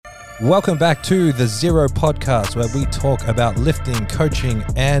Welcome back to the ZeroW Podcast, where we talk about lifting, coaching,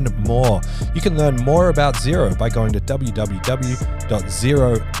 and more. You can learn more about ZeroW by going to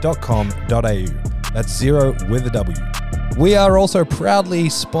www.zero.com.au. That's Zero with a W. We are also proudly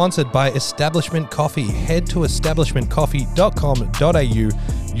sponsored by Establishment Coffee. Head to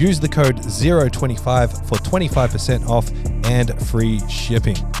establishmentcoffee.com.au. Use the code 025 for 25% off and free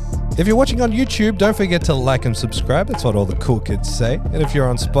shipping. If you're watching on YouTube, don't forget to like and subscribe. That's what all the cool kids say. And if you're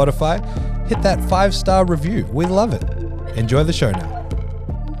on Spotify, hit that 5-star review. We love it. Enjoy the show now.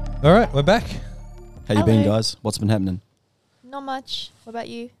 All right, we're back. How you been, guys? What's been happening? Not much. What about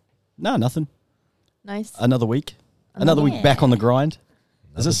you? No, nothing. Nice. Another week. Another week back on the grind.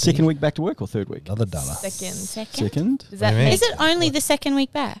 Is this second week back to work or third week? Another dollar. Second? Does that What do you mean? make Is it only the second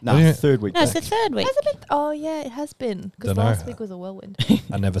week back? No, third week No, it's back. the third week. Has it been? Oh yeah, it has been. Because Dunno. last week was a whirlwind.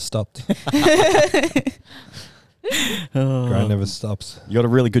 I never stopped. Grind never stops. You got a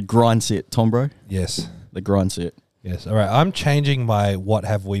really good grind set, Tom, bro. Yes. The grind set. Yes. All right. I'm changing my what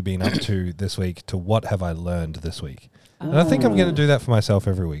have we been up to this week to what have I learned this week. And I think I'm going to do that for myself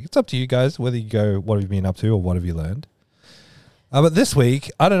every week. It's up to you guys whether you go, what have you been up to or what have you learned? But this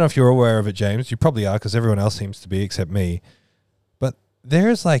week, I don't know if you're aware of it, James. You probably are because everyone else seems to be except me. But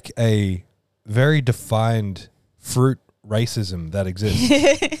there's like a very defined fruit racism that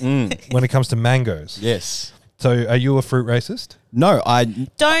exists when it comes to mangoes. Yes. So are you a fruit racist? No,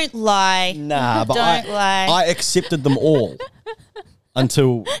 Don't lie. Nah, but Don't lie. I accepted them all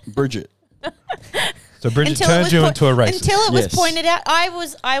until Bridget. So Bridget Until it turned was you po- into a racist. Until it was Yes. pointed out. I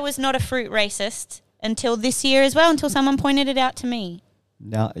was not a fruit racist until this year as well, until someone pointed it out to me.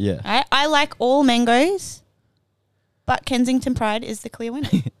 Now, yeah. I like all mangoes, but Kensington Pride is the clear winner.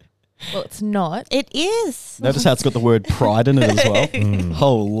 Well, it's not. It is. Notice how it's got the word pride in it as well.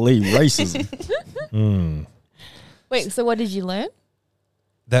 Holy racism. Wait, so what did you learn?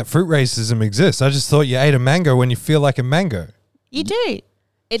 That fruit racism exists. I just thought you ate a mango when you feel like a mango. You do.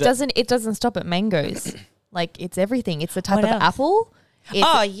 It doesn't stop at mangoes. Like it's everything. It's the type What of else? apple. It's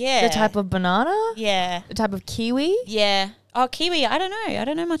Oh, yeah. the type of banana. Yeah. The type of kiwi. Yeah. Oh, kiwi. I don't know. I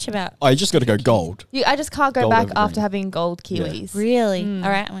don't know much about. Oh, you just got to go gold. I just can't go Gold back evergreen. after having gold kiwis. Really? Mm. All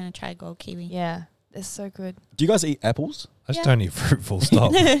right. I'm going to try gold kiwi. Yeah, they're so good. Do you guys eat apples? I just Yeah. don't eat fruit, full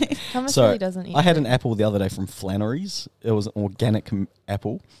stop. Thomas So really doesn't eat. I had fruit. an apple the other day from Flannery's. It was an organic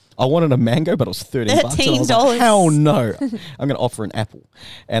apple. I wanted a mango, but it was $13. And I was like, $13. hell no. I'm going to opt for an apple.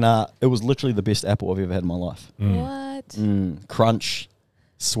 And it was literally the best apple I've ever had in my life. What? Crunch,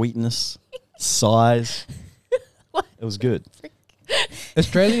 sweetness, size. What? It was good.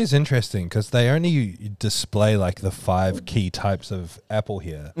 Australia is interesting because they only display like the 5 key types of apple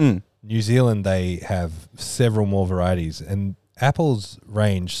here. New Zealand, they have several more varieties, and apples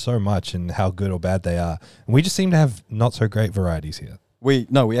range so much in how good or bad they are. And we just seem to have not so great varieties here. We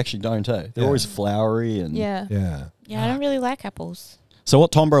actually don't, eh? They're Yeah. always flowery. And Yeah. Yeah. Yeah, I don't really like apples. So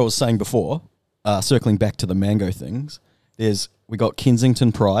what Tom Bro was saying before, circling back to the mango things, we got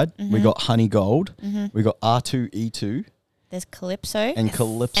Kensington Pride, we got Honey Gold, we got R2E2, There's Calypso. and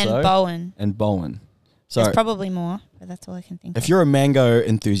Calypso, And Bowen. and Bowen. So There's probably more, but that's all I can think if of. you're a mango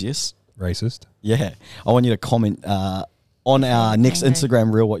enthusiast, Racist. yeah, I want you to comment on our next mango.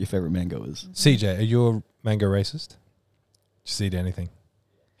 Instagram reel what your favorite mango is. CJ, are you a mango racist? Just eat anything.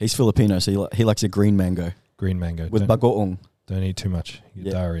 He's Filipino, so he likes a green mango Green mango. with don't, bagoong. don't eat too much. You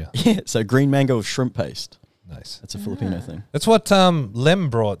get Yeah. diarrhea. Yeah, so green mango with shrimp paste. Nice. That's a Filipino thing. That's what Lem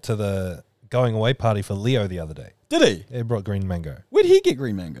brought to the going away party for Leo the other day. Did he? He brought green mango. Where did he get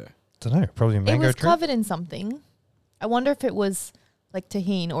green mango? Don't know. Probably a It mango was tree. covered in something. I wonder if it was like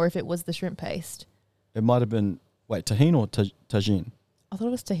tahine or if it was the shrimp paste. It might have been, tahine or tagine? I thought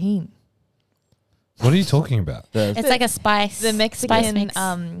it was tahine. What are you talking about? It's like a spice. The spice Mexican mix.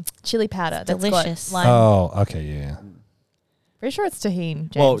 chili powder. That's delicious. got lime. Oh, okay, yeah. Pretty sure it's tahine,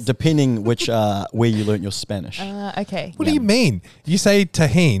 James. Well, depending which where you learnt your Spanish. Okay. What do you mean? You say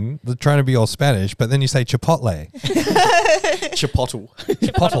tahine, trying to be all Spanish, but then you say chipotle. Chipotle.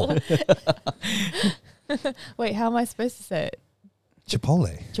 Chipotle. Wait, how am I supposed to say it?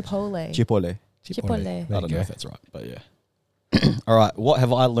 Chipotle. Chipotle. Chipotle. Chipotle. There I you don't know go. if that's right, but yeah. All right, what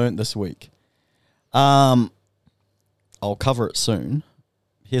have I learnt this week? I'll cover it soon.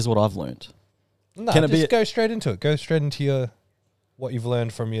 Here's what I've learnt. No, Can it just be- go straight into it. Go straight into what you've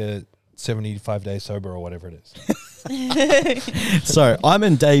learned from your 75 days sober or whatever it is. So I'm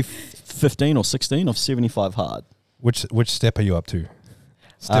in day 15 or 16 of 75 hard. Which step are you up to?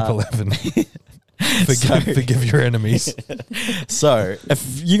 Step 11. So- Forgive your enemies. So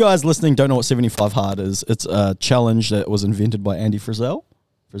if you guys listening don't know what 75 hard is, it's a challenge that was invented by Andy Frisella.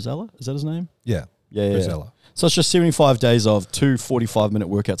 Is that his name? Yeah. Yeah. Brizella. So it's just 75 days of 2 45-minute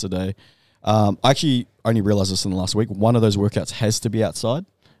workouts a day. I actually only realized this in the last week. One of those workouts has to be outside.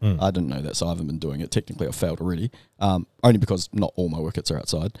 I didn't know that, so I haven't been doing it. Technically, I failed already, only because not all my workouts are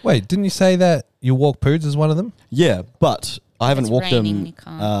outside. Wait, didn't you say that you walk poods as one of them? Yeah, but I haven't it's walked raining, him. you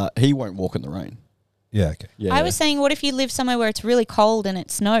can't. He won't walk in the rain. Yeah, okay. Yeah, I was saying, what if you live somewhere where it's really cold and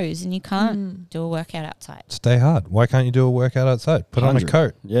it snows and you can't do a workout outside? Stay hard. Why can't you do a workout outside? Put on a 100.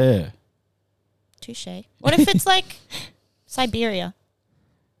 coat. Yeah. Touche. What if it's like Siberia?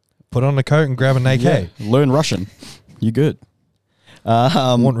 Put on a coat and grab an AK. Yeah. Learn Russian. You good.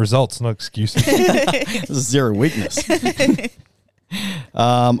 I want results, not excuses. This is zero weakness.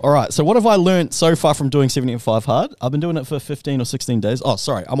 All right. So what have I learned so far from doing 75 hard? I've been doing it for 15 or 16 days. Oh,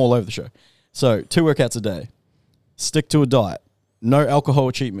 sorry. I'm all over the show. So 2 workouts a day. Stick to a diet. No alcohol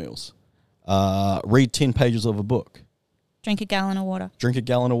or cheat meals. Read 10 pages of a book. Drink a gallon of water. Drink a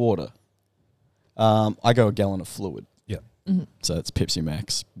gallon of water. I go a gallon of fluid. Yeah. So it's Pepsi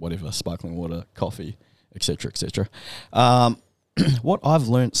Max, whatever, sparkling water, coffee, etc., etc. What I've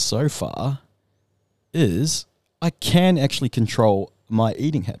learnt so far is I can actually control my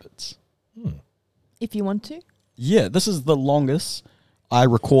eating habits. If you want to. Yeah, this is the longest I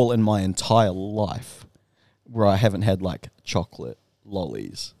recall in my entire life where I haven't had like chocolate,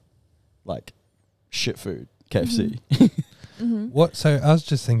 lollies, like shit food, KFC. What? So I was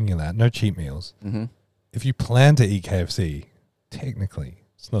just thinking of that. No cheat meals. If you plan to eat KFC, technically,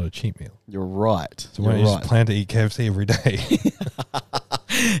 it's not a cheat meal. You're right. So why don't You're you right. just plan to eat KFC every day?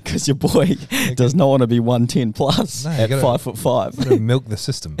 Because your boy does not want to be 110 plus No, you at gotta- 5'5". Gotta milk the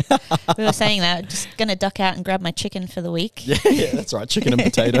system. We were saying that. Just going to duck out and grab my chicken for the week. Yeah, that's right. Chicken and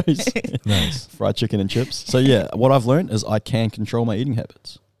potatoes. Nice. Fried chicken and chips. So yeah, what I've learned is I can control my eating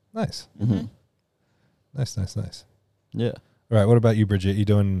habits. Nice. Nice. Yeah. All right. What about you, Bridget?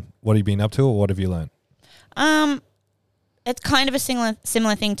 What have you been up to, or what have you learned? It's kind of a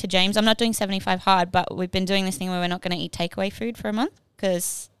similar thing to James. I'm not doing 75 hard, but we've been doing this thing where we're not going to eat takeaway food for a month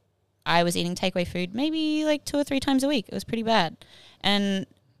because I was eating takeaway food maybe like 2 or 3 times a week. It was pretty bad. And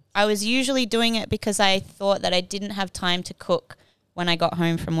I was usually doing it because I thought that I didn't have time to cook when I got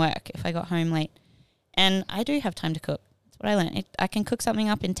home from work, if I got home late. And I do have time to cook. That's what I learned. I can cook something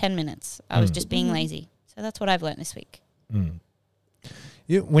up in 10 minutes. I was just being lazy. So that's what I've learned this week.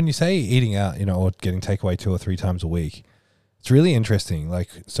 When you say eating out, or getting takeaway 2 or 3 times a week, it's really interesting. Like,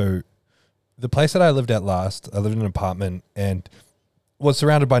 so the place that I lived at last, I lived in an apartment and was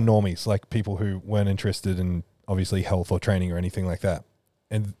surrounded by normies, like people who weren't interested in obviously health or training or anything like that.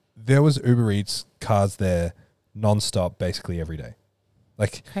 And there was Uber Eats cars there nonstop, basically every day.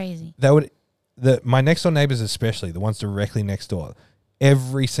 Like Crazy. my next door neighbors, especially the ones directly next door,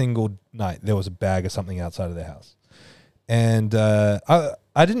 every single night there was a bag of something outside of their house. And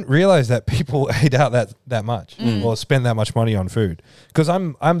I didn't realize that people ate out that much or spend that much money on food, because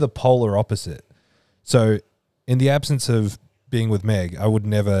I'm the polar opposite. So in the absence of being with Meg, I would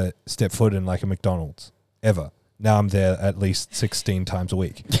never step foot in like a McDonald's ever. Now I'm there at least 16 times a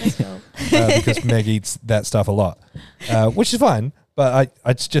week because Meg eats that stuff a lot, which is fine. But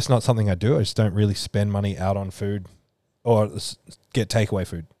it's just not something I do. I just don't really spend money out on food or get takeaway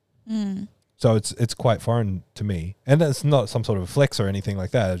food. So it's quite foreign to me. And it's not some sort of a flex or anything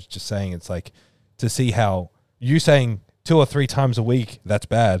like that. I was just saying, it's like to see how you saying 2 or 3 times a week, that's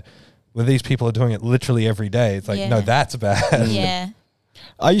bad. Well, these people are doing it literally every day. It's like, no, that's bad. Yeah.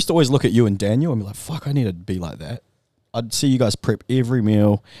 I used to always look at you and Daniel and be like, fuck, I need to be like that. I'd see you guys prep every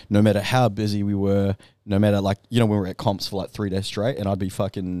meal, no matter how busy we were, no matter like, when we were at comps for like 3 days straight, and I'd be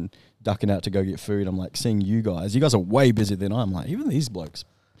fucking ducking out to go get food. I'm like, seeing you guys are way busier than I'm like, even these blokes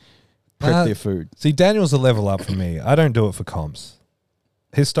prep their food. See, Daniel's a level up for me. I don't do it for comps.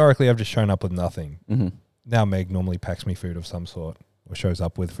 Historically, I've just shown up with nothing. Now Meg normally packs me food of some sort or shows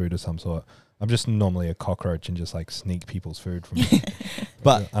up with food of some sort. I'm just normally a cockroach and just like sneak people's food from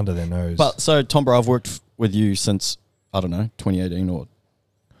But under their nose. But so Tom Bro, I've worked with you since, I don't know, 2018 or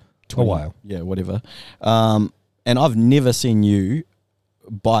 20, a while. Yeah, whatever. And I've never seen you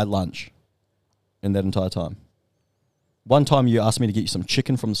buy lunch in that entire time. One time you asked me to get you some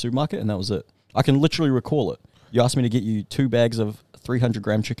chicken from the supermarket, and that was it. I can literally recall it. You asked me to get you 2 bags of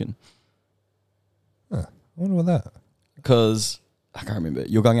 300-gram chicken. I wonder what that. Because, I can't remember.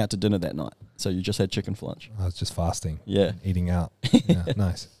 You're going out to dinner that night, so you just had chicken for lunch. I was just fasting. Yeah. Eating out. Yeah,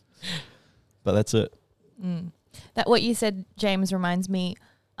 nice. But that's it. That what you said, James, reminds me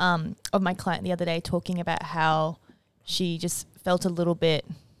of my client the other day talking about how she just felt a little bit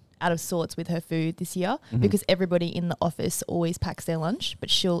out of sorts with her food this year Mhm. because everybody in the office always packs their lunch, but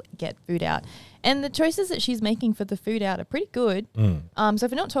she'll get food out. And the choices that she's making for the food out are pretty good. So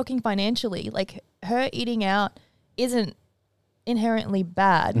if we're not talking financially, like her eating out isn't inherently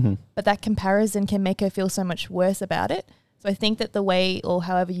bad, Mhm. but that comparison can make her feel so much worse about it. So I think that the way or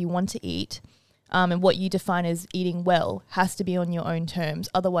however you want to eat and what you define as eating well has to be on your own terms.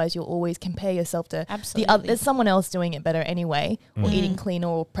 Otherwise, you'll always compare yourself to Absolutely. there's someone else doing it better anyway, or Mm. eating cleaner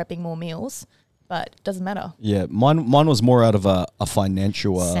or prepping more meals, but it doesn't matter. Yeah, mine was more out of a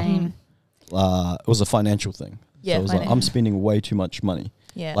financial. Same. It was a financial thing. Yeah, so it was like, financial. I'm spending way too much money.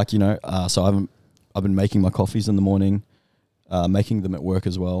 Yeah. Like, so I've been making my coffees in the morning, making them at work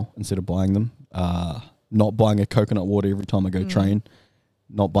as well instead of buying them. Not buying a coconut water every time I go train.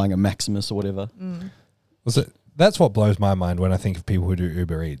 Not buying a Maximus or whatever. That's what blows my mind when I think of people who do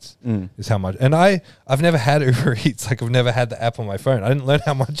Uber Eats, Mm. is how much. And I've never had Uber Eats. Like, I've never had the app on my phone. I didn't learn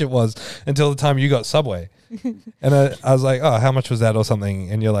how much it was until the time you got Subway. And I was like, oh, how much was that or something?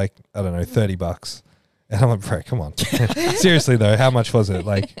 And you're like, I don't know, $30. And I'm like, bro, come on. Seriously though, how much was it?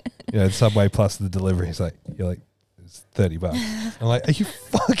 Like, Subway plus the delivery. You're like, it's $30. I'm like, are you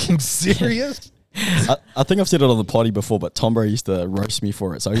fucking serious? I think I've said it on the potty before, but Tom Bro used to roast me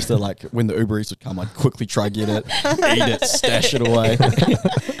for it. So I used to, like, when the Uber Eats would come, I'd quickly try get it, eat it, stash it away.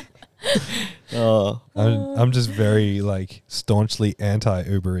 I'm just very like staunchly anti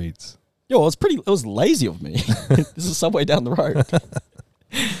Uber Eats. Yo, it was lazy of me. This is Subway down the road.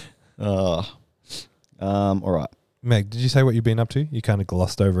 All right. Meg, did you say what you've been up to? You kind of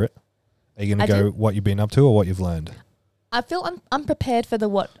glossed over it. Are you going I to go did. what you've been up to or what you've learned? I feel I'm prepared for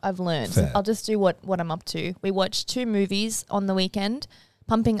what I've learned. So Fair. I'll just do what I'm up to. We watched 2 movies on the weekend,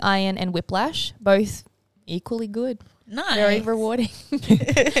 Pumping Iron and Whiplash, both equally good. Nice. Very rewarding.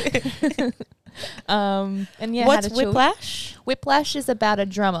 And yeah, What's had a chill. Whiplash? Whiplash is about a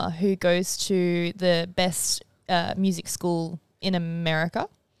drummer who goes to the best music school in America.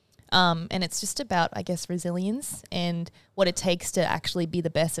 And it's just about, I guess, resilience and what it takes to actually be the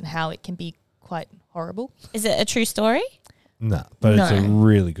best and how it can be quite horrible. Is it a true story? No, but it's a No.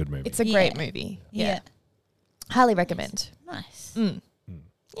 really good movie. It's a great Yeah. movie. Yeah. Yeah. Highly recommend. Nice.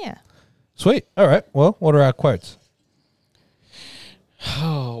 Yeah. Sweet. All right. Well, what are our quotes?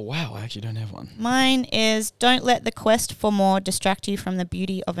 Oh, wow. I actually don't have one. Mine is don't let the quest for more distract you from the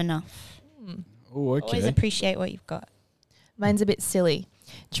beauty of enough. Oh, okay. Always appreciate what you've got. Mine's a bit silly.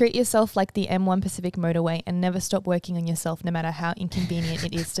 Treat yourself like the M1 Pacific motorway and never stop working on yourself no matter how inconvenient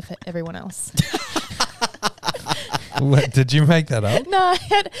it is to everyone else. What, did you make that up? No,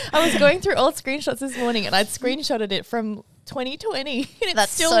 I was going through old screenshots this morning and I'd screenshotted it from 2020. And it's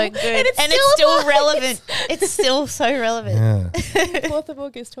That's still, so good. And it's still applies. relevant. It's still so relevant. Yeah. 4th of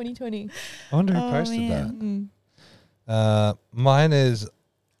August 2020. I wonder who Oh, posted man. that. Mine is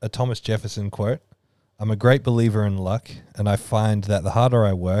a Thomas Jefferson quote. I'm a great believer in luck, and I find that the harder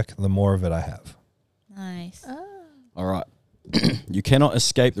I work, the more of it I have. Nice. All right. You cannot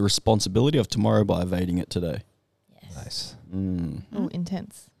escape the responsibility of tomorrow by evading it today. Yes. Nice. Oh,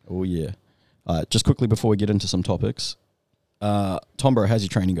 intense. Oh, yeah. Just quickly before we get into some topics, Tom Bro, how's your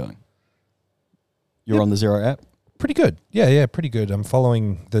training going? You're Yep. on the Zero app? Pretty good. Yeah, pretty good. I'm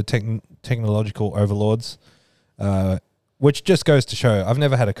following the technological overlords, which just goes to show I've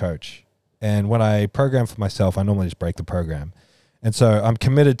never had a coach. And when I program for myself, I normally just break the program. And so I'm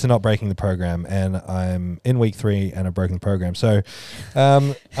committed to not breaking the program, and I'm in week 3 and I've broken the program. So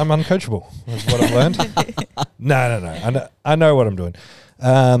I'm uncoachable, is what I've learned. No. I know what I'm doing.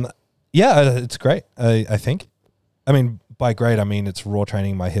 Yeah, it's great, I think. I mean, by great, I mean it's raw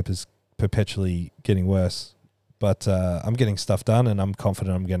training. My hip is perpetually getting worse. But I'm getting stuff done, and I'm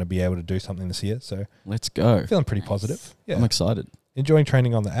confident I'm going to be able to do something this year. So Let's go. feeling pretty Nice. positive. Yeah. I'm excited. Enjoying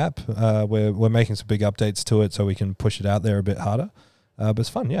training on the app. We're making some big updates to it so we can push it out there a bit harder. But it's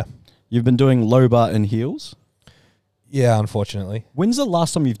fun, yeah. You've been doing low bar and heels. Yeah, unfortunately. When's the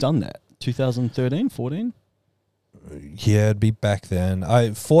last time you've done that? 2013, 14? Yeah, it'd be back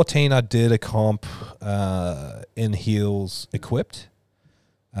then. 14, I did a comp in heels equipped.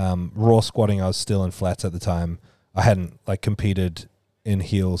 Raw squatting, I was still in flats at the time. I hadn't competed in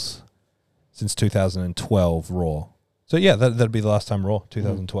heels since 2012 raw. So yeah, that'd be the last time raw,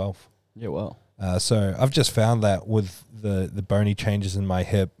 2012. Yeah, well. So I've just found that with the bony changes in my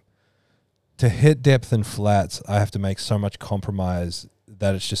hip, to hit depth in flats, I have to make so much compromise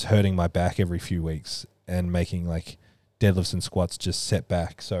that it's just hurting my back every few weeks and making deadlifts and squats just set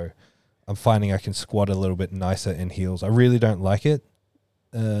back. So I'm finding I can squat a little bit nicer in heels. I really don't like it,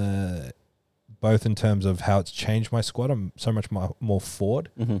 both in terms of how it's changed my squat. I'm so much more forward,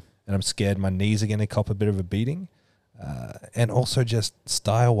 Mm-hmm. and I'm scared my knees are going to cop a bit of a beating. And also just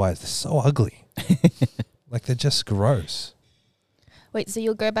style-wise, they're so ugly. Like, they're just gross. Wait, so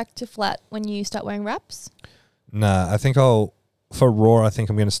you'll go back to flat when you start wearing wraps? Nah, I think for raw, I think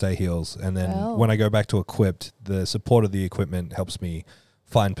I'm going to stay heels. And then when I go back to equipped, the support of the equipment helps me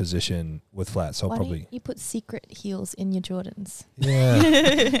find position with flat. So Why probably... don't you put secret heels in your Jordans? Yeah.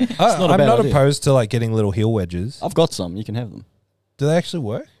 not a I'm bad not idea. opposed to like getting little heel wedges. I've got some. You can have them. Do they actually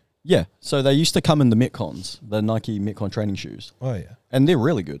work? Yeah. So they used to come in the Metcons, the Nike Metcon training shoes. Oh, yeah. And they're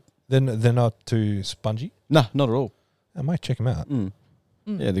really good. Then they're not too spongy? Nah, not at all. I might check them out.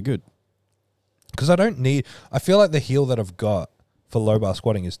 Yeah, they're good. Because I feel like the heel that I've got for low bar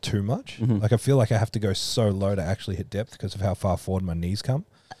squatting is too much. Like I feel like I have to go so low to actually hit depth because of how far forward my knees come.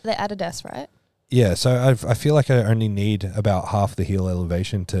 They're Adidas, right? Yeah, so I feel like I only need about half the heel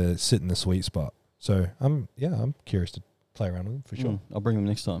elevation to sit in the sweet spot. So I'm curious to play around with them for sure. I'll bring them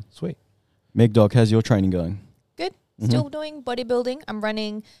next time. Sweet. Meg Dog, how's your training going? Good. Still doing bodybuilding. I'm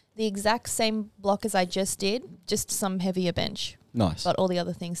running the exact same block as I just did, just some heavier bench. Nice. But all the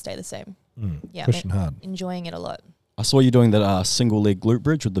other things stay the same. Yeah, Pushing hard. Enjoying it a lot. I saw you doing that single leg glute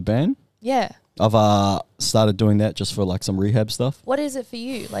bridge with the band. Yeah. I've started doing that just for like some rehab stuff. What is it for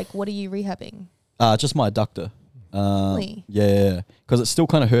you? Like, what are you rehabbing? Just my adductor. Really? Yeah, because it still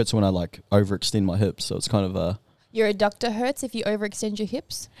kind of hurts when I like overextend my hips. So it's kind of Your adductor hurts if you overextend your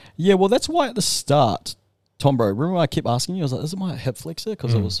hips? Yeah, well, that's why at the start, Tom, bro, remember when I kept asking you? I was like, is it my hip flexor?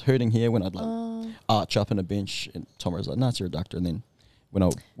 Because it was hurting here when I'd like arch up in a bench. And Tom was like, no, it's your adductor. And then when I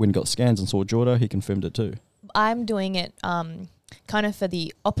went and got scans and saw Jordo, he confirmed it too. I'm doing it kind of for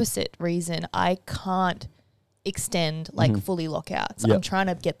the opposite reason. I can't extend, like fully lock out. So I'm trying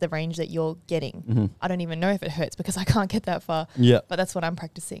to get the range that you're getting. I don't even know if it hurts because I can't get that far. Yeah. But that's what I'm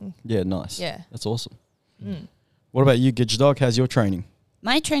practicing. Yeah, nice. Yeah. That's awesome. What about you, Gidge Dog? How's your training?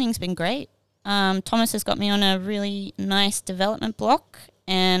 My training's been great. Thomas has got me on a really nice development block,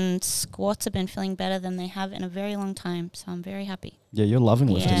 and squats have been feeling better than they have in a very long time. So I'm very happy. Yeah, you're loving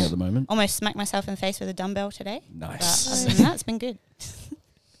lifting Yeah. at the moment. Almost smacked myself in the face with a dumbbell today. Nice. But other than that, it's been good.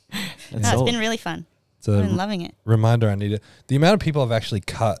 It's been really fun. So I've been loving it. reminder, I need it. The amount of people I've actually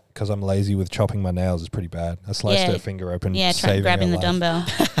cut because I'm lazy with chopping my nails is pretty bad. I sliced Yeah. her finger open. Yeah, try saving grabbing her the life. dumbbell.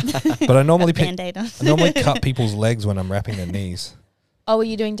 But I normally Band-aid on. I normally cut people's legs when I'm wrapping their knees. Oh, were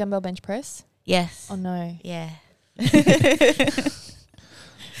you doing dumbbell bench press? Yes. Oh, no. Yeah. Oh,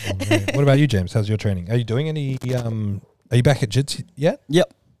 man. What about you, James? How's your training? Are you doing any? Are you back at Jits yet?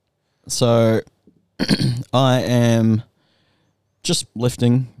 Yep. So I am just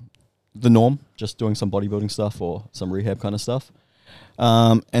lifting the norm, just doing some bodybuilding stuff or some rehab kind of stuff.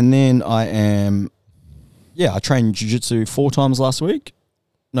 And then I trained jiu-jitsu 4 times last week.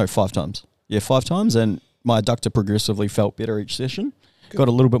 No, 5 times. Yeah, 5 times. And my adductor progressively felt better each session. Good. Got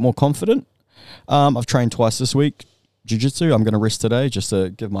a little bit more confident. I've trained twice this week, jiu-jitsu. I'm going to rest today just to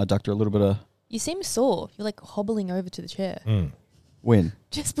give my adductor a little bit of... You seem sore. You're like hobbling over to the chair. When?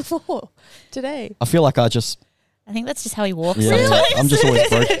 Just before today. I feel like I think that's just how he walks. Yeah, sometimes. I'm just always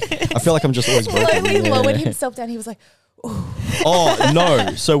broken. I feel like I'm just always broken. Slowly Yeah. lowered himself down. He was like, Oh,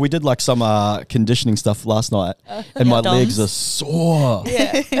 no. So we did like some conditioning stuff last night and my Doms. legs are sore.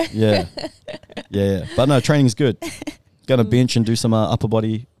 yeah. Yeah. But no, training's good. Going to bench and do some upper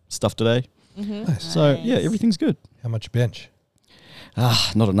body stuff today. Nice. So, yeah, everything's good. How much bench?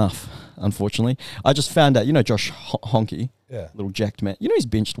 Not enough, unfortunately. I just found out, Josh Honky, Yeah. little jacked man. He's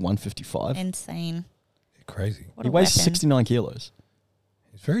benched 155. Insane. Crazy. What He a weighs weapon. 69 kilos.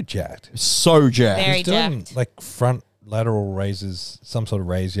 He's very jacked. So jacked. Very He's doing jacked. like front lateral raises, some sort of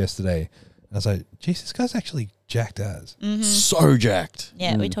raise yesterday. And I was like, geez, this guy's actually jacked as. So jacked.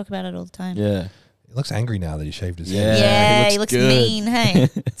 Yeah, we talk about it all the time. Yeah. He looks angry now that he shaved his Yeah. head. Yeah, he he looks looks good. mean. Hey,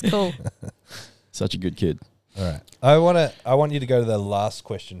 it's cool. Such a good kid. All right. I want you to go to the last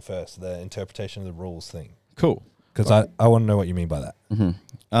question first, the interpretation of the rules thing. Cool. Because I want to know what you mean by that.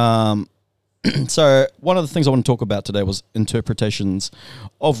 So one of the things I want to talk about today was interpretations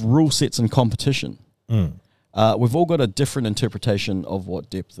of rule sets in competition. We've all got a different interpretation of what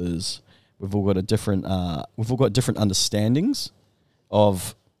depth is. We've all got different understandings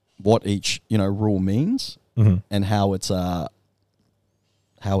of what each rule means and how it's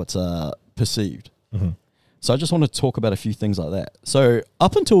perceived. So I just want to talk about a few things like that. So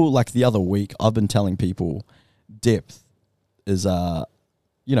up until like the other week, I've been telling people depth is the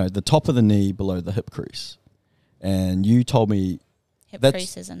top of the knee below the hip crease, and you told me Hip that's-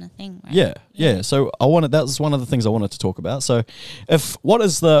 crease isn't a thing, right? yeah. So that was one of the things I wanted to talk about. So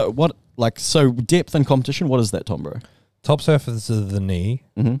so depth in competition, what is that, Tom, bro? Top surface of the knee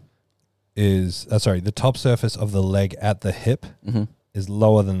is the top surface of the leg at the hip is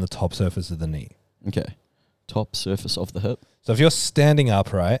lower than the top surface of the knee. Okay. top surface of the hip. So if you're standing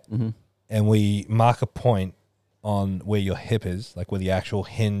upright Mm-hmm. and we mark a point on where your hip is, like where the actual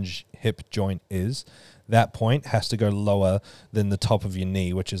hinge hip joint is, that point has to go lower than the top of your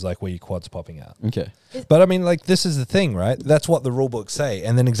knee, which is like where your quad's popping out. Okay. But I mean, like, this is the thing, right? That's what the rule books say.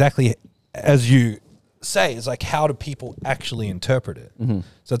 And then exactly as you say, it's like, how do people actually interpret it? Mm-hmm.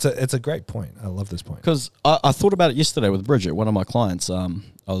 So it's a great point. I love this point. Because I thought about it yesterday with Bridget, one of my clients. I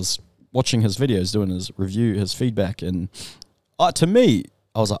was watching his videos, doing his review, his feedback, and to me,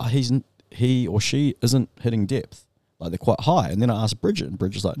 I was like, he or she isn't hitting depth. Like, they're quite high. And then I asked Bridget, and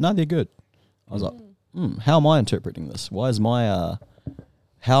Bridget's like, no, they're good. I was like, how am I interpreting this? Why is my,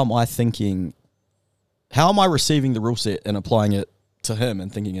 how am I thinking, how am I receiving the rule set and applying it to him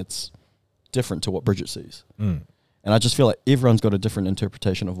and thinking it's different to what Bridget sees? Mm. And I just feel like everyone's got a different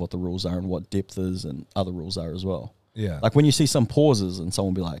interpretation of what the rules are and what depth is and other rules are as well. Yeah. Like when you see some pauses and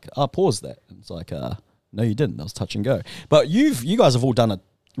someone be like, pause that. And it's like, no, you didn't. That was touch and go. But you guys have all done it.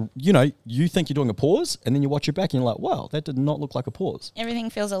 You know, you think you're doing a pause and then you watch it back and you're like, wow, that did not look like a pause. Everything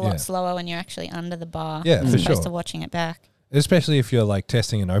feels a lot slower when you're actually under the bar. Yeah, as for opposed sure. to watching it back. Especially if you're like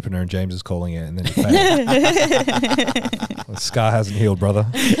testing an opener and James is calling it and then you fail. The scar hasn't healed, brother.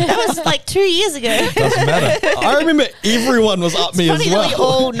 That was like 2 years ago. Doesn't matter. I remember everyone was up me as Funny well. that we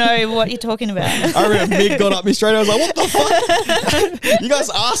all know what you're talking about. I remember Meg got up me straight. I was like, what the fuck? You guys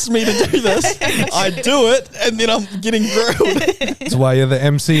asked me to do this. I do it, and then I'm getting grilled. That's why you're the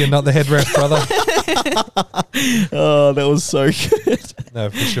MC and not the head ref, brother. Oh, that was so good. No,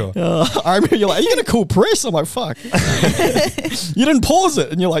 for sure. I remember you're like, are you going to call press? I'm like, fuck. You didn't pause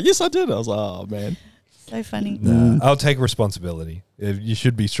it. And you're like, yes, I did. I was like, oh, man. So funny. Nah, I'll take responsibility. You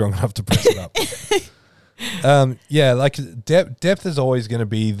should be strong enough to press it up. Yeah, like depth is always going to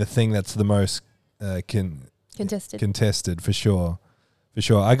be the thing that's the most contested for sure. For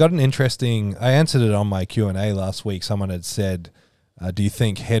sure. I got an interesting, I answered it on my Q&A last week. Someone had said, do you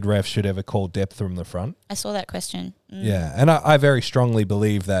think head refs should ever call depth from the front? I saw that question. Yeah, and I very strongly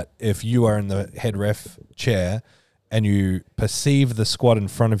believe that if you are in the head ref chair and you perceive the squat in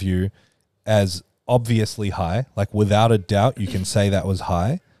front of you as obviously high, like without a doubt you can say that was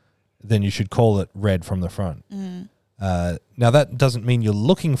high, then you should call it red from the front. Now that doesn't mean you're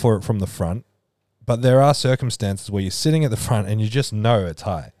looking for it from the front, but there are circumstances where you're sitting at the front and you just know it's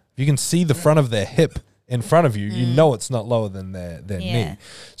high. If you can see the front of their hip in front of you, you know it's not lower than their knee.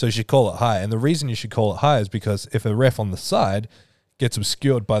 So you should call it high. And the reason you should call it high is because if a ref on the side gets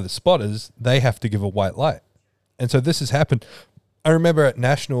obscured by the spotters, they have to give a white light. And so this has happened. I remember at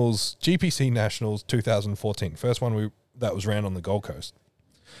Nationals, GPC Nationals 2014, first one that was ran on the Gold Coast.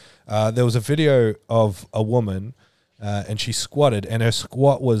 There was a video of a woman and she squatted and her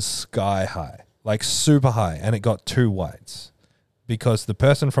squat was sky high, like super high, and it got 2 whites because the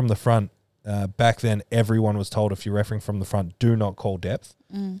person from the front, back then everyone was told if you're refereeing from the front, do not call depth.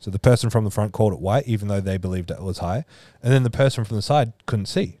 So the person from the front called it white even though they believed it was high, and then the person from the side couldn't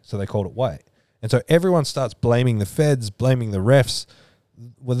see, so they called it white. And so everyone starts blaming the feds, blaming the refs.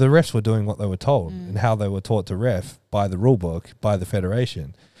 Well, the refs were doing what they were told and how they were taught to ref by the rule book, by the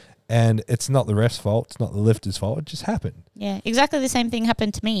federation. And it's not the ref's fault. It's not the lifter's fault. It just happened. Yeah, exactly the same thing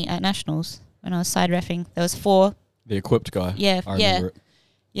happened to me at Nationals when I was side reffing. There was 4. The equipped guy. Yeah, I remember it.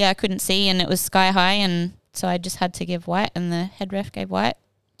 Yeah, I couldn't see and it was sky high, and so I just had to give white and the head ref gave white.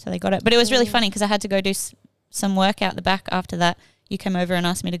 So they got it. But it was really funny because I had to go do some work out the back after that. You came over and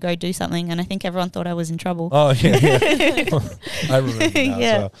asked me to go do something, and I think everyone thought I was in trouble. Oh, yeah. I remember now.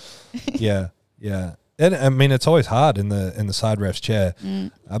 Yeah. So, yeah. And I mean, it's always hard in the side ref's chair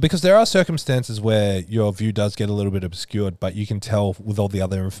because there are circumstances where your view does get a little bit obscured, but you can tell with all the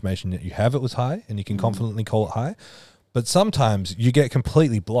other information that you have it was high, and you can confidently call it high. But sometimes you get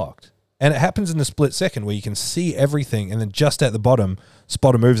completely blocked. And it happens in the split second where you can see everything, and then just at the bottom,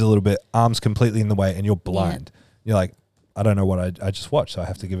 spotter moves a little bit, arms completely in the way, and you're blind. You're like, I don't know what I just watched, so I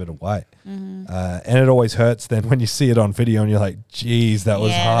have to give it a white. And it always hurts then when you see it on video and you're like, geez, that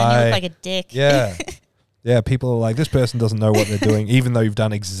was high. Yeah, you look like a dick. Yeah. Yeah, people are like, this person doesn't know what they're doing, even though you've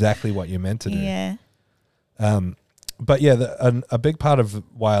done exactly what you're meant to do. Yeah. But yeah, a big part of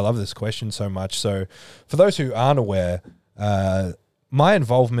why I love this question so much, so for those who aren't aware, my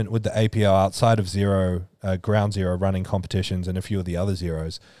involvement with the APL outside of Ground Zero running competitions and a few of the other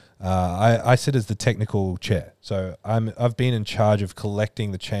zeros, I sit as the technical chair. So I've been in charge of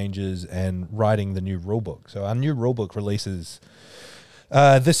collecting the changes and writing the new rulebook. So our new rulebook releases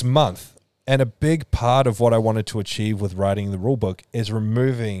this month. And a big part of what I wanted to achieve with writing the rulebook is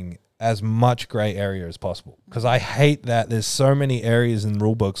removing as much gray area as possible. Because I hate that there's so many areas in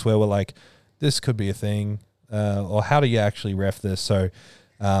rulebooks where we're like, this could be a thing, or how do you actually ref this? So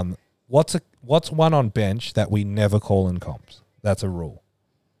What's one on bench that we never call in comps? That's a rule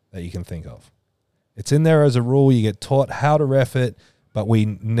that you can think of. It's in there as a rule. You get taught how to ref it, but we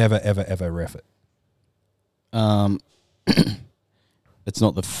never, ever, ever ref it. It's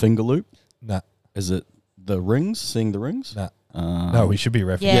not the finger loop. Nah. Is it the rings? Seeing the rings? Nah. No, we should be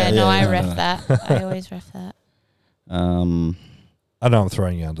refing. I ref that. I always ref that. I know I'm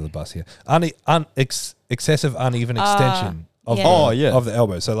throwing you under the bus here. Excessive uneven extension of the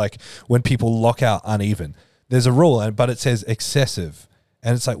elbow. So like when people lock out uneven, there's a rule, but it says excessive,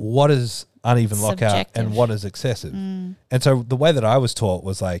 and it's like, what is uneven lockout and what is excessive? And so the way that I was taught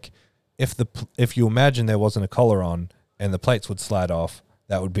was like, if you imagine there wasn't a collar on and the plates would slide off,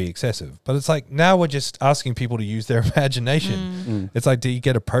 that would be excessive. But it's like, now we're just asking people to use their imagination. It's like, do you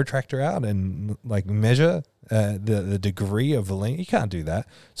get a protractor out and like measure the degree of the length? You can't do that.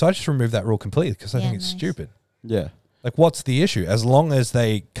 So I just removed that rule completely because I think it's stupid. Yeah. Like, what's the issue? As long as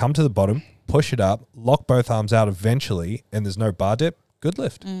they come to the bottom, push it up, lock both arms out eventually, and there's no bar dip, good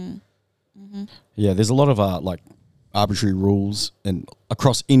lift. Yeah, there's a lot of like arbitrary rules and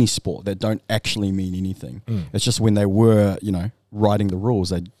across any sport that don't actually mean anything. It's just when they were, writing the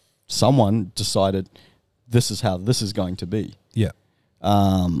rules, someone decided this is how this is going to be. Yeah.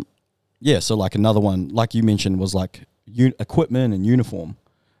 So like another one, like you mentioned, was like equipment and uniform.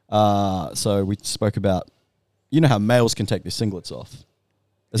 So we spoke about, how males can take their singlets off.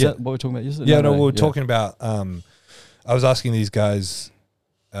 Is that what we're talking about yesterday? Yeah, we were talking about, I was asking these guys,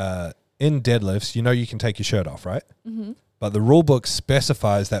 in deadlifts, you can take your shirt off, right? Mm-hmm. But the rule book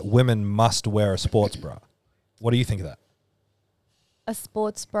specifies that women must wear a sports bra. What do you think of that? A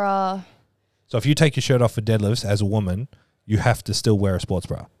sports bra. So if you take your shirt off for deadlifts as a woman, you have to still wear a sports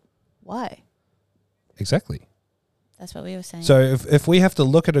bra. Why? Exactly. That's what we were saying. So if we have to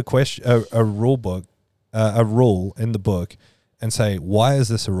look at a rule book, a rule in the book, and say, why is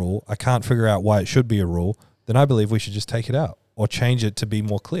this a rule? I can't figure out why it should be a rule. Then I believe we should just take it out or change it to be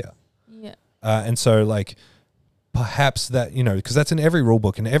more clear. Yeah. And so like perhaps that, because that's in every rule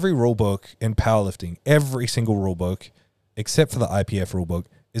book. In every rule book in powerlifting, every single rule book, except for the IPF rule book,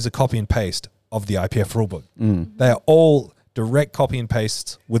 is a copy and paste of the IPF rule book. They are all direct copy and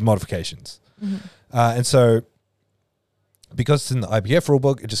pastes with modifications. And so because it's in the IPF rule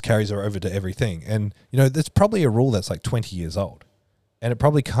book, it just carries over to everything. And, there's probably a rule that's like 20 years old. And it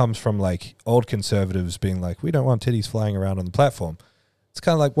probably comes from like old conservatives being like, we don't want titties flying around on the platform. It's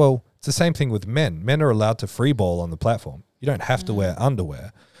kind of like, well, it's the same thing with men. Men are allowed to free ball on the platform. You don't have to wear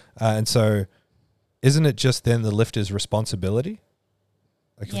underwear. And so isn't it just then the lifter's responsibility?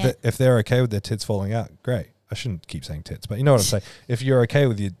 Like if they're okay with their tits falling out, great. I shouldn't keep saying tits, but you know what I'm saying. If you're okay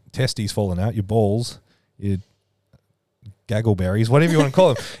with your testes falling out, your balls, your gaggleberries, whatever you want to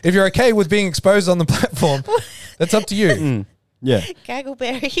call them. If you're okay with being exposed on the platform, that's up to you. Yeah.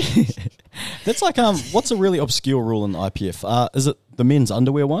 Gaggleberry. That's like, what's a really obscure rule in the IPF? Is it the men's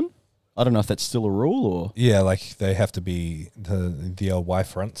underwear one? I don't know if that's still a rule or. Yeah, like they have to be the old Y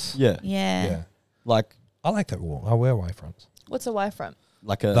fronts. Yeah. Like, I like that rule. I wear Y fronts. What's a Y front?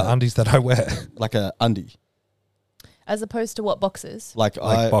 Like the undies that I wear. Like a undie. As opposed to what boxes? Like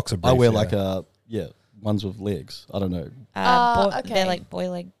boxer briefs, I wear like ones with legs. I don't know. Okay. They're like boy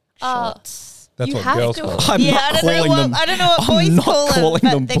leg shorts. That's what girls call them. I don't know what boys call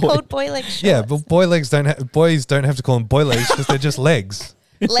them, but they're called boy leg shorts. Yeah, but boys don't have to call them boy legs because they're just legs.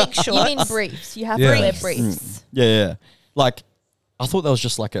 Leg shorts. You mean briefs. You have to wear briefs. Yeah. Like, I thought that was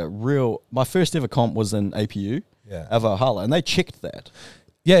just like my first ever comp was in APU. Of Valhalla, and they checked that.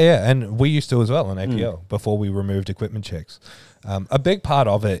 Yeah, and we used to as well in APL before we removed equipment checks. A big part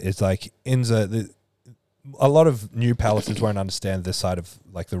of it is like INZA. A lot of new powerlifters won't understand this side of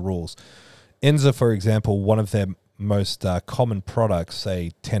like the rules. INZA, for example, one of their most common products,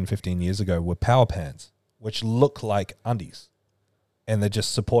 say 10, 15 years ago, were power pants, which look like undies, and they're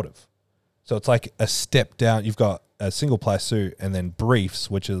just supportive. So it's like a step down. You've got a single ply suit, and then briefs,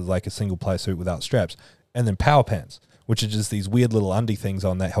 which is like a single ply suit without straps. And then power pants, which are just these weird little undie things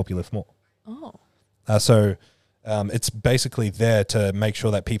on that help you lift more. Oh. So it's basically there to make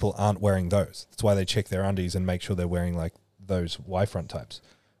sure that people aren't wearing those. That's why they check their undies and make sure they're wearing like those Y front types.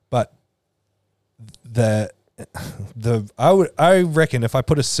 But I reckon if I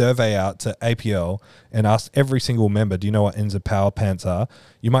put a survey out to APL and asked every single member, do you know what INZA power pants are?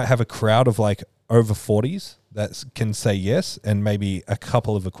 You might have a crowd of like over 40s that can say yes, and maybe a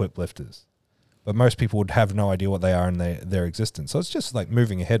couple of equipped lifters. But most people would have no idea what they are in their existence. So it's just like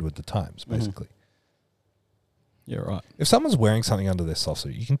moving ahead with the times, basically. Yeah, right. If someone's wearing something under their soft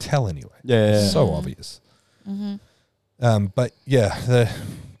suit, you can tell anyway. Yeah. It's so obvious. But yeah, the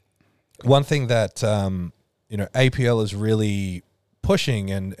one thing that APL has really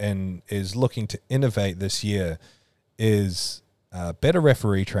pushing and is looking to innovate this year is better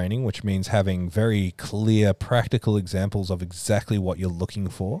referee training, which means having very clear, practical examples of exactly what you're looking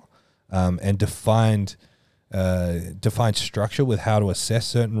for, and defined structure with how to assess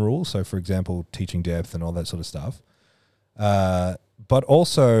certain rules. So, for example, teaching depth and all that sort of stuff. But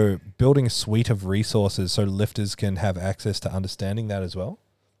also building a suite of resources so lifters can have access to understanding that as well.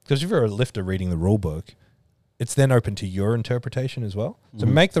 Because if you're a lifter reading the rule book, it's then open to your interpretation as well. So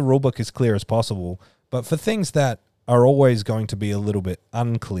make the rule book as clear as possible. But for things that are always going to be a little bit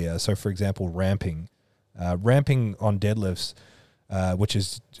unclear, so for example, ramping on deadlifts, which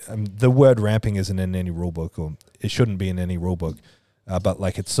is the word ramping isn't in any rule book, or it shouldn't be in any rule book, but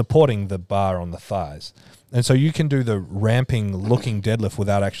like it's supporting the bar on the thighs. And so you can do the ramping looking deadlift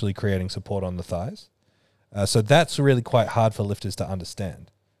without actually creating support on the thighs. So that's really quite hard for lifters to understand.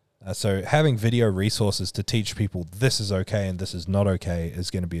 So having video resources to teach people this is okay and this is not okay is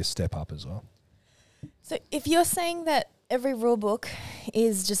going to be a step up as well. So if you're saying that every rule book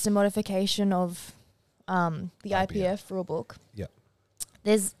is just a modification of the IPF rule book,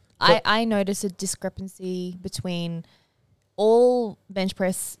 I notice a discrepancy between all bench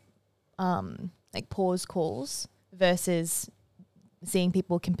press like pause calls versus seeing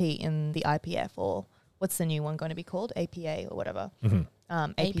people compete in the IPF, or what's the new one going to be called? APA or whatever.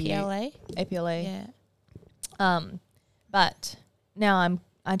 APLA. APLA. Yeah. But now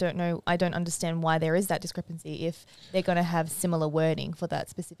I don't know. I don't understand why there is that discrepancy if they're going to have similar wording for that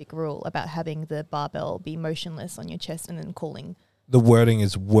specific rule about having the barbell be motionless on your chest and then calling. The wording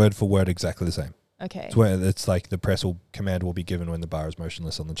is word for word exactly the same. Okay. It's where it's like the command will be given when the bar is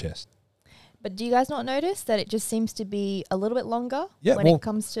motionless on the chest. But do you guys not notice that it just seems to be a little bit longer when it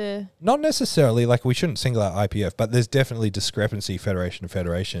comes to... Not necessarily, like we shouldn't single out IPF, but there's definitely discrepancy federation to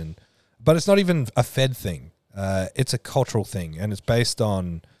federation. But it's not even a Fed thing. It's a cultural thing, and it's based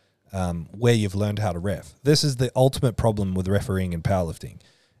on where you've learned how to ref. This is the ultimate problem with refereeing in powerlifting,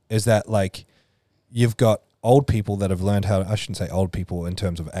 is that like you've got old people that have learned how to, I shouldn't say old people in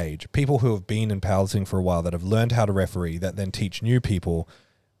terms of age, people who have been in powerlifting for a while that have learned how to referee that then teach new people,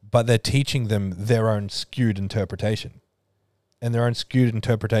 but they're teaching them their own skewed interpretation. And their own skewed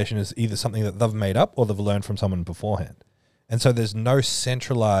interpretation is either something that they've made up or they've learned from someone beforehand. And so there's no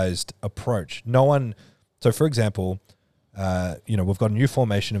centralized approach. No one... So, for example, we've got a new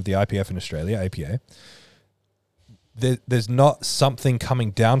formation of the IPF in Australia, APA. There's not something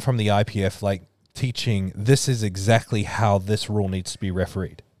coming down from the IPF like teaching this is exactly how this rule needs to be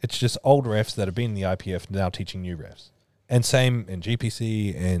refereed. It's just old refs that have been in the IPF now teaching new refs. And same in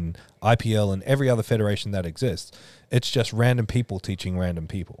GPC and IPL and every other federation that exists. It's just random people teaching random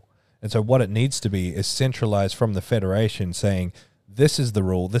people. And so what it needs to be is centralized from the federation saying, this is the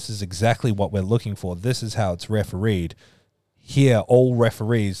rule, this is exactly what we're looking for, this is how it's refereed. Here, all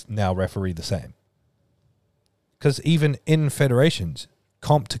referees now referee the same. Because even in federations,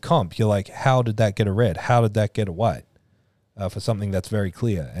 comp to comp, you're like, how did that get a red? How did that get a white? For something that's very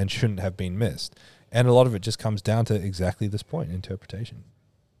clear and shouldn't have been missed. And a lot of it just comes down to exactly this point, interpretation.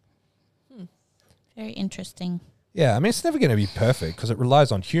 Very interesting. Yeah, I mean, it's never going to be perfect because it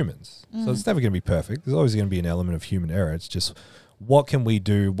relies on humans. So it's never going to be perfect. There's always going to be an element of human error. It's just what can we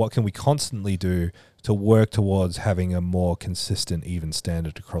do, what can we constantly do to work towards having a more consistent, even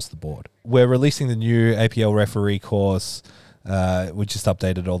standard across the board. We're releasing the new APL referee course. We just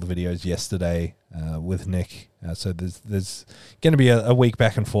updated all the videos yesterday with Nick. So there's going to be a week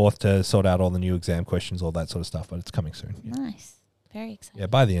back and forth to sort out all the new exam questions, all that sort of stuff, but it's coming soon. Yeah. Nice. Very exciting. Yeah,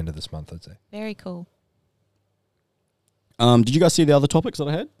 by the end of this month, I'd say. Very cool. Did you guys see the other topics that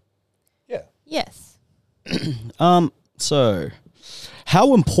I had? Yeah. Yes. So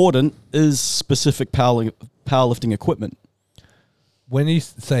how important is specific powerlifting equipment? When you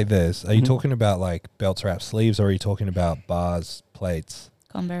say this, are you talking about like belts, wraps, sleeves, or are you talking about bars, plates?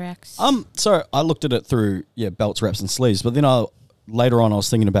 Combo racks. So I looked at it through belts, wraps, and sleeves, but then later on I was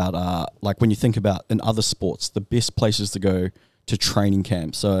thinking about like when you think about in other sports, the best places to go to training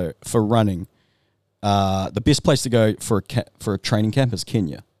camp. So for running, the best place to go for a training camp is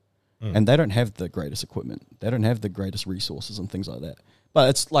Kenya, and they don't have the greatest equipment. They don't have the greatest resources and things like that. But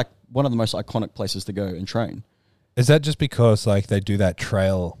it's like one of the most iconic places to go and train. Is that just because like they do that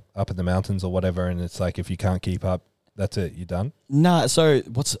trail up in the mountains or whatever, and it's like if you can't keep up, that's it, you're done? Nah, so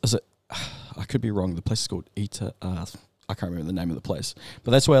is it? I could be wrong. The place is called Ita. I can't remember the name of the place,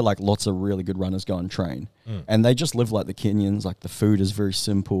 but that's where like lots of really good runners go and train, and they just live like the Kenyans. Like the food is very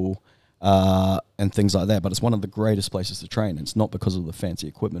simple, and things like that. But it's one of the greatest places to train. It's not because of the fancy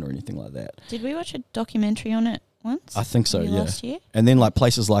equipment or anything like that. Did we watch a documentary on it once? I think so. Last year. And then like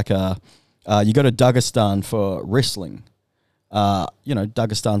places like you go to Dagestan for wrestling.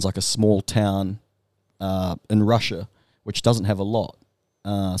 Dagestan's like a small town in Russia, which doesn't have a lot.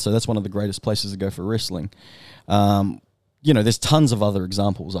 So that's one of the greatest places to go for wrestling. There's tons of other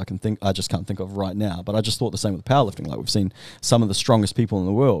examples I just can't think of right now, but I just thought the same with powerlifting. Like we've seen some of the strongest people in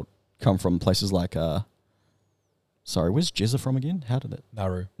the world come from places like, where's Jezza from again? How did it?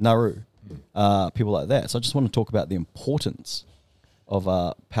 Nauru. People like that. So I just want to talk about the importance of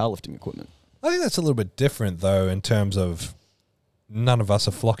powerlifting equipment. I think that's a little bit different though, in terms of none of us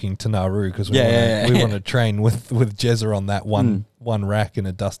are flocking to Nauru because we want to train with Jezza on that one rack in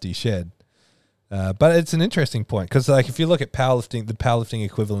a dusty shed. But it's an interesting point because, like, if you look at powerlifting, the powerlifting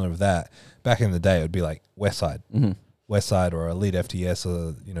equivalent of that back in the day, it would be like Westside, or Elite FTS,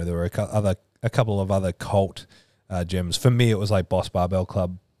 or there were a couple of other cult gyms. For me, it was like Boss Barbell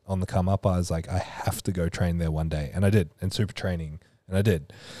Club on the come up. I was like, I have to go train there one day, and I did, and Super Training, and I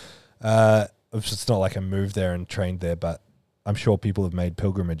did. It's not like I moved there and trained there, but I'm sure people have made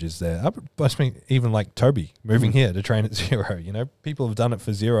pilgrimages there. I mean, even like Toby moving here to train at ZeroW. People have done it for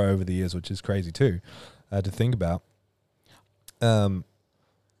ZeroW over the years, which is crazy too to think about. I'll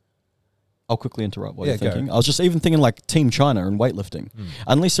quickly interrupt what you're thinking. Go. I was just even thinking like Team China and weightlifting.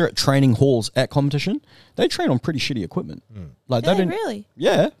 Unless they're at training halls at competition, they train on pretty shitty equipment. Like they don't really.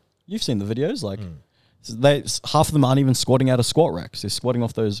 Yeah, you've seen the videos. Like half of them aren't even squatting out of squat racks. They're squatting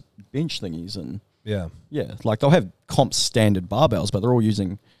off those bench thingies and. Yeah. Like they'll have comp standard barbells, but they're all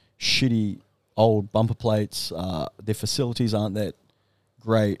using shitty old bumper plates. Their facilities aren't that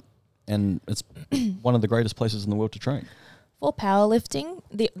great, and it's one of the greatest places in the world to train. For powerlifting,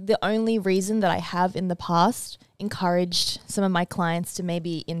 the only reason that I have in the past encouraged some of my clients to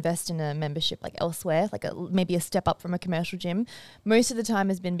maybe invest in a membership like elsewhere, like maybe a step up from a commercial gym, most of the time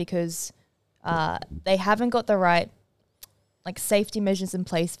has been because they haven't got the right safety measures in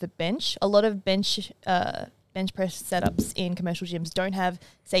place for bench. A lot of bench press setups in commercial gyms don't have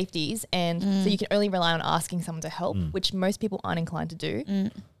safeties, and so you can only rely on asking someone to help, which most people aren't inclined to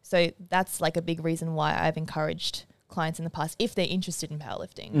do. So that's like a big reason why I've encouraged clients in the past if they're interested in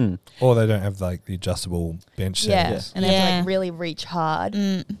powerlifting. Or they don't have like the adjustable bench settings. And they have to really reach hard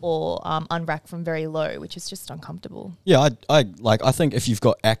or unrack from very low, which is just uncomfortable. Yeah, I think if you've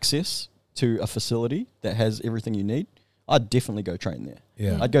got access to a facility that has everything you need, I'd definitely go train there.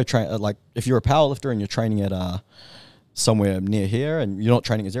 Yeah, I'd go train if you're a powerlifter and you're training at somewhere near here and you're not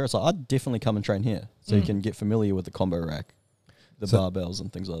training at Zero, so I'd definitely come and train here so you can get familiar with the combo rack, the barbells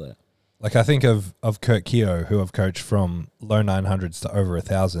and things like that. Like I think of Kurt Keogh, who I've coached from low 900s to over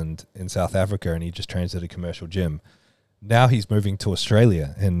 1,000 in South Africa, and he just trains at a commercial gym. Now he's moving to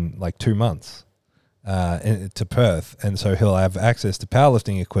Australia in like 2 months to Perth, and so he'll have access to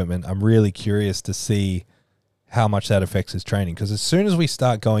powerlifting equipment. I'm really curious to see how much that affects his training, because as soon as we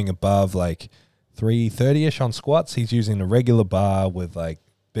start going above like 330-ish on squats, he's using a regular bar with like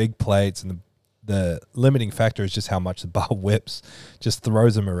big plates, and the limiting factor is just how much the bar whips, just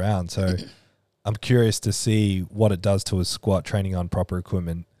throws him around. So I'm curious to see what it does to his squat training on proper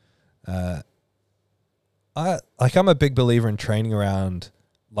equipment. I'm a big believer in training around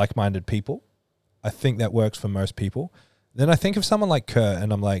like-minded people. I think that works for most people. Then I think of someone like Kurt,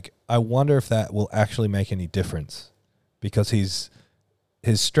 and I'm like, I wonder if that will actually make any difference, because his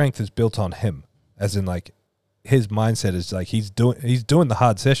strength is built on him, as in like his mindset is like he's doing the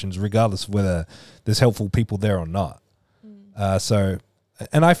hard sessions regardless of whether there's helpful people there or not.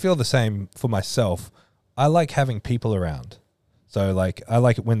 And I feel the same for myself. I like having people around. So like I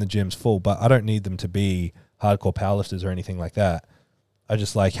like it when the gym's full, but I don't need them to be hardcore powerlifters or anything like that. I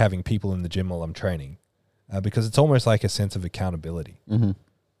just like having people in the gym while I'm training. Because it's almost like a sense of accountability.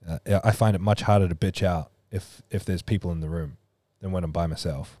 I find it much harder to bitch out if there's people in the room than when I'm by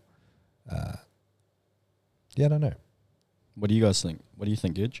myself. I don't know. What do you guys think? What do you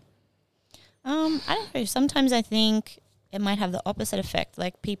think, Gidge? I don't know. Sometimes I think it might have the opposite effect.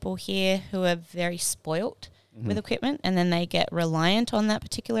 Like people here who are very spoilt with equipment, and then they get reliant on that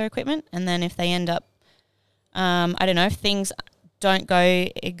particular equipment. And then if they end up, I don't know, if things don't go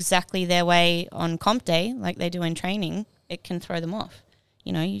exactly their way on comp day like they do in training, it can throw them off.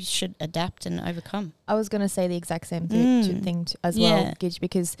 You should adapt and overcome. I was going to say the exact same thing as well, Gidge,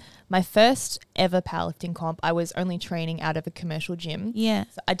 because my first ever powerlifting comp, I was only training out of a commercial gym. Yeah.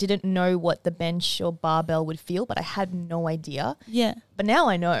 So I didn't know what the bench or barbell would feel, but I had no idea. Yeah. But now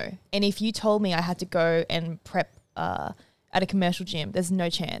I know. And if you told me I had to go and prep at a commercial gym, there's no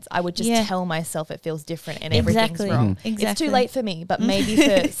chance. I would just tell myself it feels different and everything's wrong. Exactly. It's too late for me, but maybe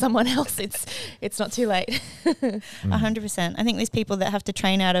for someone else it's not too late. 100%. I think these people that have to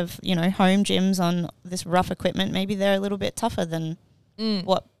train out of, home gyms on this rough equipment, maybe they're a little bit tougher than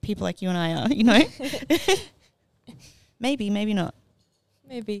what people like you and I are, Maybe not.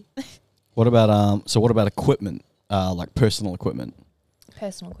 Maybe. What about equipment, like personal equipment?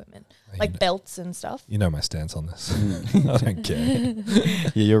 Personal equipment. You Like know- belts and stuff. You know my stance on this. I don't care.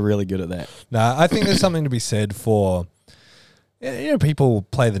 Yeah, you're really good at that. Nah, I think there's something to be said for, people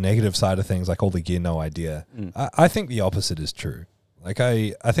play the negative side of things, like all the gear, no idea. I think the opposite is true. Like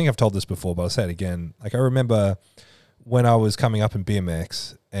I think I've told this before, but I'll say it again. Like I remember when I was coming up in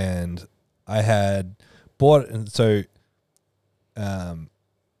BMX and I had bought, and so,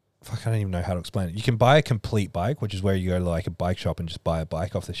 fuck, I don't even know how to explain it. You can buy a complete bike, which is where you go to like a bike shop and just buy a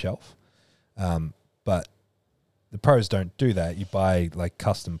bike off the shelf. But the pros don't do that. You buy like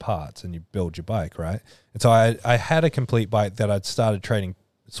custom parts and you build your bike, right? And so I had a complete bike that I'd started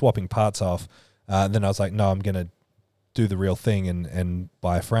swapping parts off. Then I was like, no, I'm going to do the real thing and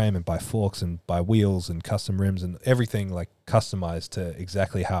buy a frame and buy forks and buy wheels and custom rims and everything like customized to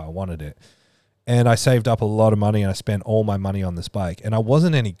exactly how I wanted it. And I saved up a lot of money and I spent all my money on this bike and I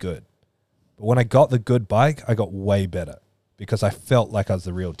wasn't any good. But when I got the good bike, I got way better because I felt like I was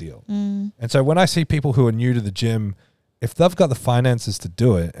the real deal. And so when I see people who are new to the gym, if they've got the finances to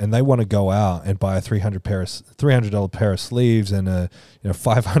do it and they want to go out and buy a $300 pair of sleeves and a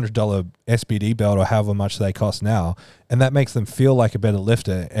 $500 SBD belt or however much they cost now, and that makes them feel like a better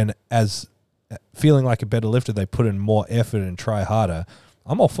lifter, and as feeling like a better lifter, they put in more effort and try harder,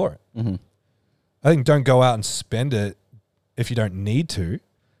 I'm all for it. Mm-hmm. I think don't go out and spend it if you don't need to,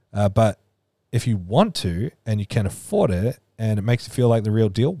 but if you want to and you can afford it and it makes you feel like the real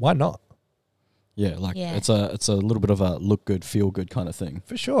deal, why not? Yeah, it's a little bit of a look good, feel good kind of thing.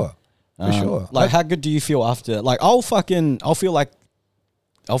 For sure. For sure. Like, how good do you feel after? Like, I'll feel like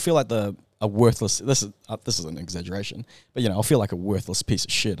a worthless. This is an exaggeration, but I'll feel like a worthless piece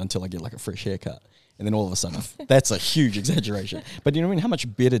of shit until I get like a fresh haircut, and then all of a sudden, that's a huge exaggeration. But you know what I mean? How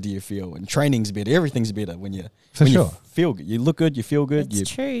much better do you feel? And training's better. Everything's better when you feel good. You look good. You feel good. It's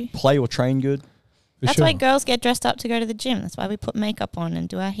true. Play or train good. That's why girls get dressed up to go to the gym. That's why we put makeup on and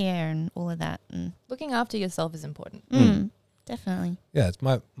do our hair and all of that. And Looking after yourself is important. Definitely. Yeah, it's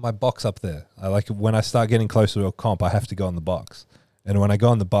my box up there. I like it when I start getting closer to a comp, I have to go in the box. And when I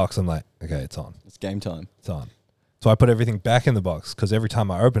go in the box, I'm like, okay, it's on. It's game time. It's on. So I put everything back in the box because every time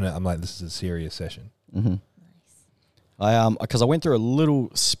I open it, I'm like, this is a serious session. Mm-hmm. Nice. Because I went through a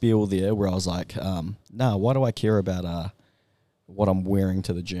little spiel there where I was like, why do I care about what I'm wearing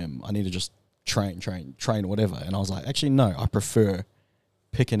to the gym? I need to just train, whatever. And I was like, actually, no, I prefer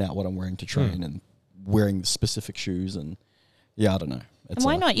picking out what I'm wearing to train and wearing the specific shoes. And I don't know. And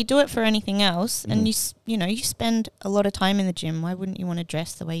why not? You do it for anything else, and you spend a lot of time in the gym. Why wouldn't you want to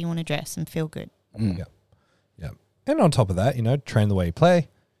dress the way you want to dress and feel good? Yeah. And on top of that, train the way you play.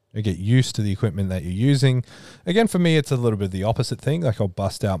 You get used to the equipment that you're using. Again, for me, it's a little bit of the opposite thing. Like I'll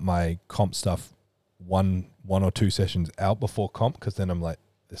bust out my comp stuff one or two sessions out before comp because then I'm like,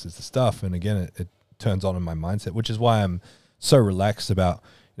 this is the stuff. And again, it turns on in my mindset, which is why I'm so relaxed about,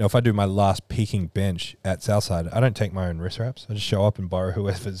 if I do my last peaking bench at Southside, I don't take my own wrist wraps. I just show up and borrow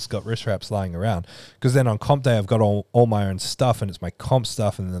whoever's got wrist wraps lying around. Because then on comp day, I've got all my own stuff and it's my comp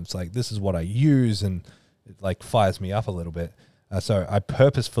stuff. And then it's like, this is what I use. And it like fires me up a little bit. So I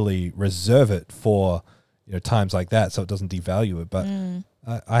purposefully reserve it for, times like that so it doesn't devalue it. But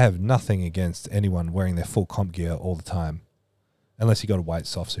I have nothing against anyone wearing their full comp gear all the time. Unless you got a white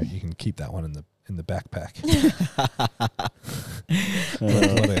soft suit, you can keep that one in the backpack.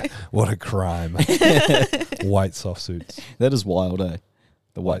 What a crime. White soft suits. That is wild, eh?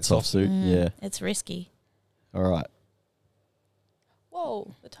 The white soft suit. Yeah. It's risky. All right.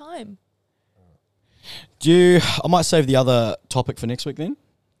 Whoa, the time. I might save the other topic for next week then.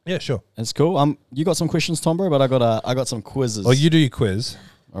 Yeah, sure. That's cool. You got some questions, Tom, bro, but I got some quizzes. Oh, you do your quiz.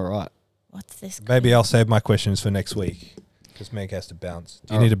 All right. What's this? Maybe I'll save my questions for next week because Meg has to bounce.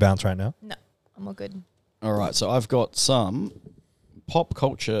 Do you need to bounce right now? No, I'm all good. All right. So I've got some pop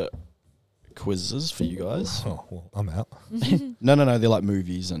culture quizzes for you guys. Oh, well, I'm out. No. They're like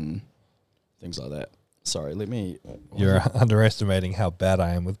movies and things like that. Sorry, let me... You're underestimating how bad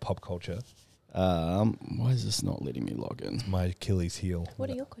I am with pop culture. Why is this not letting me log in? My Achilles heel. What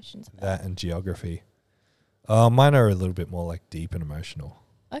are your questions about? That and geography. Mine are a little bit more like deep and emotional.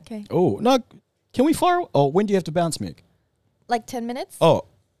 Okay. Oh, no. Can we fire... Oh, when do you have to bounce, Meg? Like 10 minutes? Oh,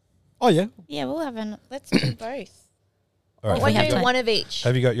 yeah. Yeah, we'll have let's do both. All right. We're we have doing time. one of each.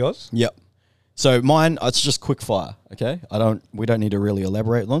 Have you got yours? Yep. So mine, it's just quick fire, okay? We don't need to really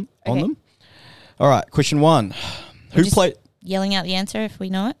elaborate on them. All right, question 1. Who played... Yelling out the answer if we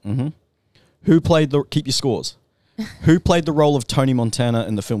know it. Mm-hmm. Who played the... Keep your scores. Who played the role of Tony Montana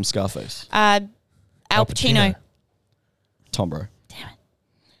in the film Scarface? Al Pacino. Tom, bro. Damn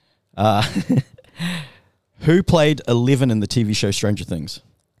it. Who played 11 in the TV show Stranger Things?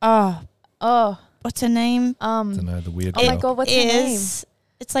 Oh, Oh, what's her name? Don't know, the weird oh my girl. God, what's her name?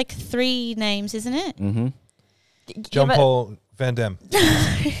 It's like 3 names, isn't it? Mm-hmm. John Paul Van Damme.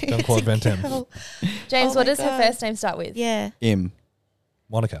 John Claude Van Damme. James, Oh what my does her God. first name start with? Yeah. M.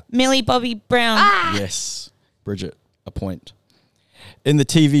 Monica. Millie Bobby Brown. Yes. Bridget, a point. In the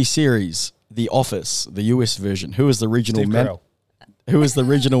TV series The Office, the US version, who is the regional Steve Carell. who is the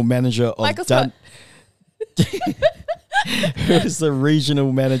regional manager of Michael Scott. Who is the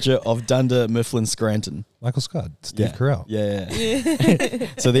regional manager of Dunder Mifflin Scranton? Michael Scott. Steve Carell. Yeah.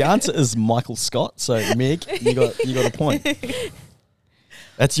 So the answer is Michael Scott. So Meg, you got a point.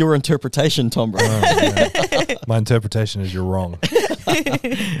 That's your interpretation, Tom Bro. My interpretation is you're wrong.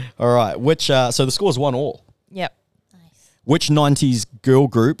 All right. Which so the score is 1-1. Yep. Which 90s girl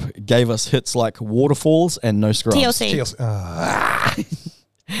group gave us hits like Waterfalls and No Scrubs? TLC.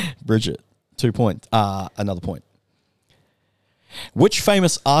 Bridget, 2 points. Another point. Which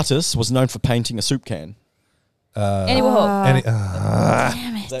famous artist was known for painting a soup can? Annie Warhol. Damn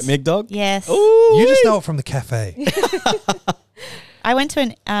it. Is that Meg Dog? Yes. You just know it from the cafe. I went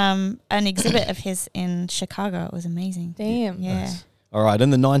to an exhibit of his in Chicago. It was amazing. Damn. Yeah. Nice. All right.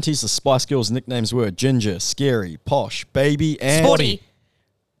 In the 90s, the Spice Girls' nicknames were Ginger, Scary, Posh, Baby, and Sporty.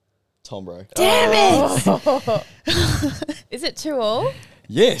 Tom Bro. Damn it. Is it 2-2?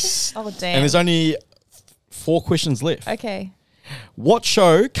 Yes. Oh, damn. And there's only 4 questions left. Okay. What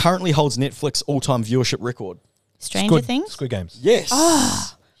show currently holds Netflix all-time viewership record? Stranger Things? Squid Games. Yes.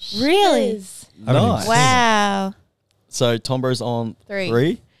 Really? Shiz. haven't even Nice. seen Wow. So Tom Bro's on 3.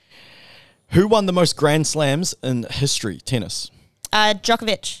 3. Who won the most Grand Slams in history? Tennis.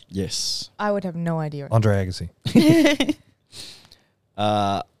 Djokovic. Yes. I would have no idea. Andre Agassi.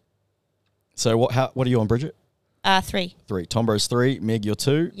 So what are you on, Bridget? 3. 3. Tom Bro's 3. Meg, you're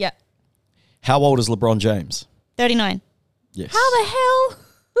 2. Yep. How old is LeBron James? 39. Yes. How the hell?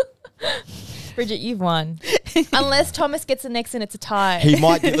 Bridget, you've won. Unless Thomas gets the next and it's a tie. He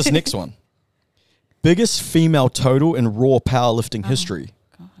might get this next one. Biggest female total in raw powerlifting history.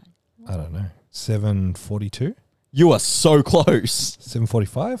 I don't know. 742? You are so close.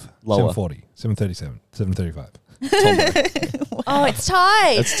 745? Lower. 740. 737. 735. Tom Bro. Oh, it's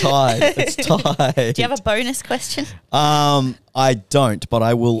tied. It's tied. It's tied. Do you have a bonus question? I don't, but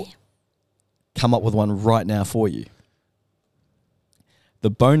I will come up with one right now for you. The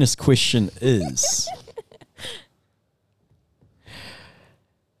bonus question is...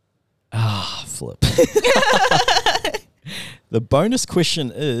 flip. The bonus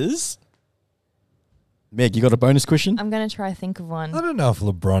question is... Meg, you got a bonus question? I'm going to try think of I one. don't know if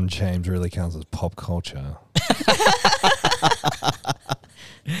LeBron James really counts as pop culture.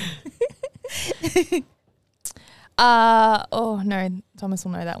 Oh, no. Thomas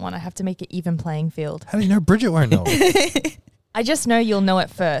will know that one. I have to make it even playing field. How do you know Bridget won't know it? I just know you'll know it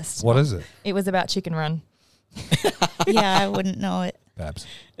first. What is it? It was about Chicken Run. Yeah, I wouldn't know it. Babs.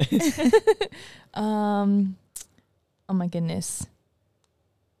 Oh my goodness.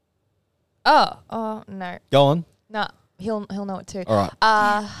 Oh no. Go on. No, he'll know it too. All right.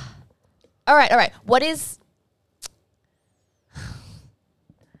 All right. What is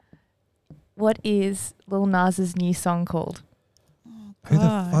Lil Nas's new song called? Who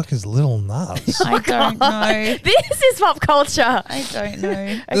the fuck is Lil Nas? I don't know. This is pop culture. I don't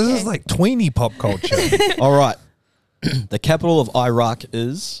know. This is like tweeny pop culture. All right. The capital of Iraq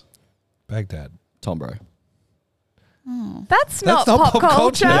is... Baghdad. Tom Bro. That's not pop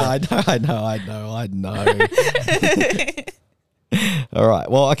culture. Yeah, I know. All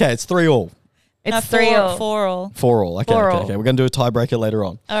right. Well, okay. It's 3-3. It's 3-4. 4-4. 4-4. Okay, 4-4. okay. We're going to do a tiebreaker later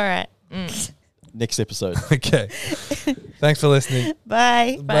on. All right. Next episode. Okay. Thanks for listening.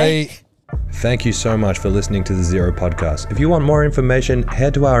 Bye. Bye. Thank you so much for listening to the ZeroW Podcast. If you want more information,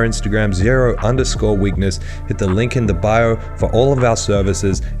 head to our Instagram, ZeroW_weakness. Hit the link in the bio for all of our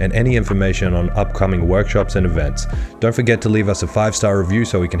services and any information on upcoming workshops and events. Don't forget to leave us a 5-star review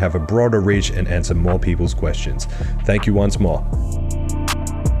so we can have a broader reach and answer more people's questions. Thank you once more.